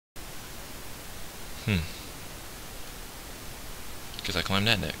Guess I climb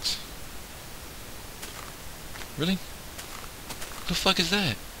that next. Really? The fuck is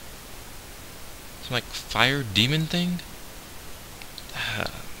that? Some like fire demon thing?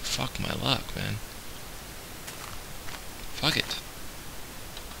 Fuck my luck, man. Fuck it.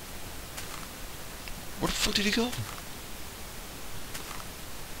 Where the fuck did he go?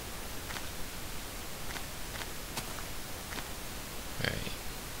 Alright.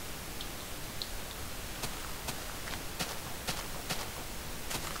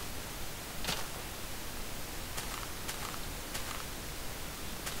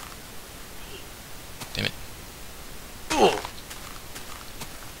 Damn it. Oh!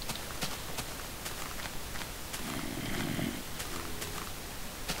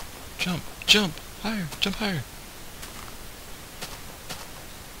 Jump! Jump! Higher! Jump higher!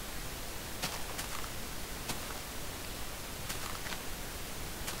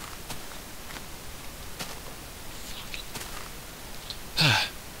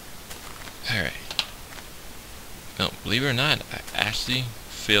 Alright. No, believe it or not, I actually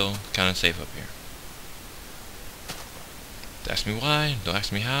feel kind of safe up here. Don't ask me why, don't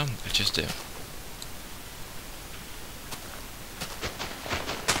ask me how, I just do.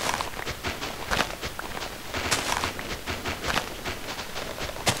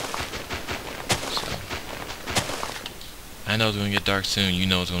 I know it's gonna get dark soon, you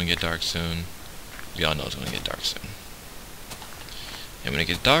know it's gonna get dark soon. We all know it's gonna get dark soon. And when it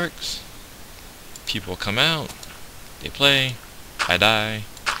gets dark, people come out, they play, I die,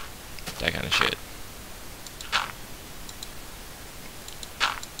 that kind of shit.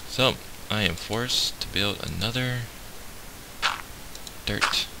 So, I am forced to build another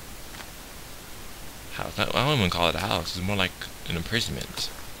dirt house. I don't even call it a house, it's more like an imprisonment.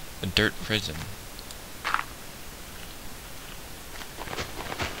 A dirt prison.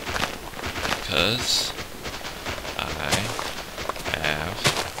 Because I have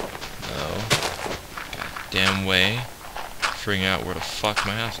no goddamn way of figuring out where the fuck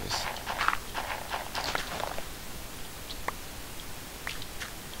my house is.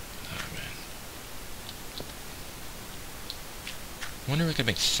 Oh man. I wonder if I could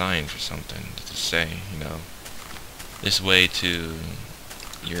make signs or something to say, you know, this way to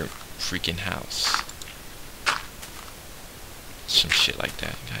your freaking house. Some shit like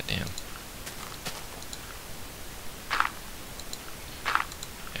that, goddamn.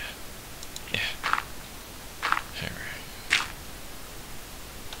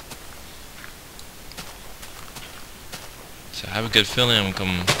 So I have a good feeling I'm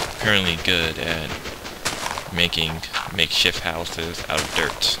currently good at making makeshift houses out of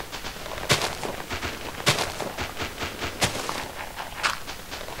dirt.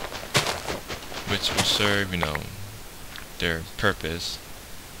 Which will serve, you know, their purpose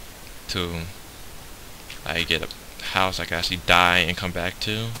to I get a house I can actually die and come back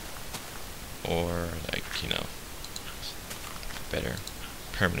to, or like, you know, better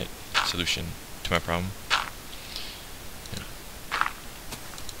permanent solution to my problem.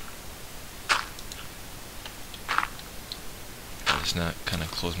 Let's not kind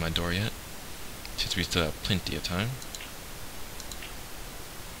of close my door yet, since we still have plenty of time.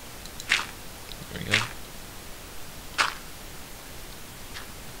 There we go.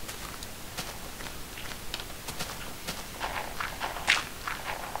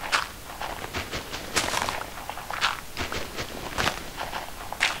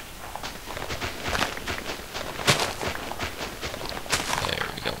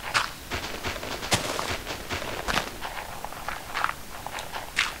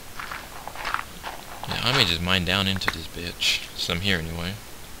 I may just mine down into this bitch. So I'm here anyway.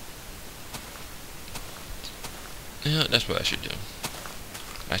 Yeah, that's what I should do.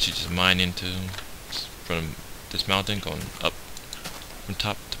 I should just mine into from this mountain, going up from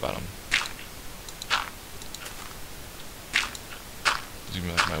top to bottom. This is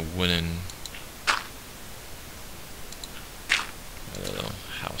gonna be like my wooden little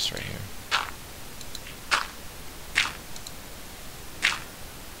house right here.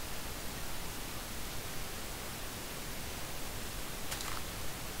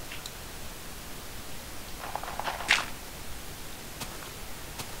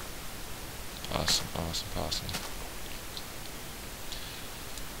 Awesome, awesome, awesome.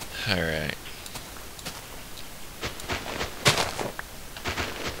 Alright.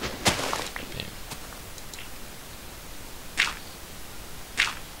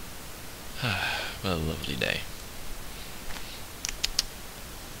 What a lovely day.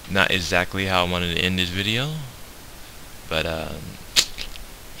 Not exactly how I wanted to end this video, but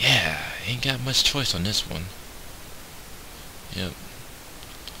yeah, ain't got much choice on this one. Yep.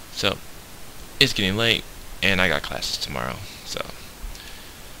 So, it's getting late, and I got classes tomorrow. So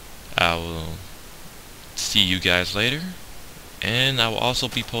I will see you guys later, and I will also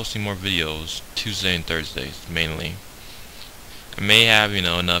be posting more videos Tuesday and Thursdays mainly. I may have,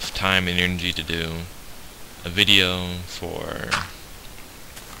 enough time and energy to do a video for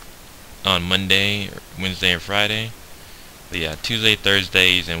on Monday, or Wednesday, and Friday. But yeah, Tuesday,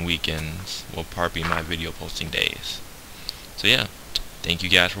 Thursdays, and weekends will probably be my video posting days. So yeah, thank you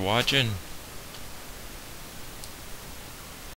guys for watching.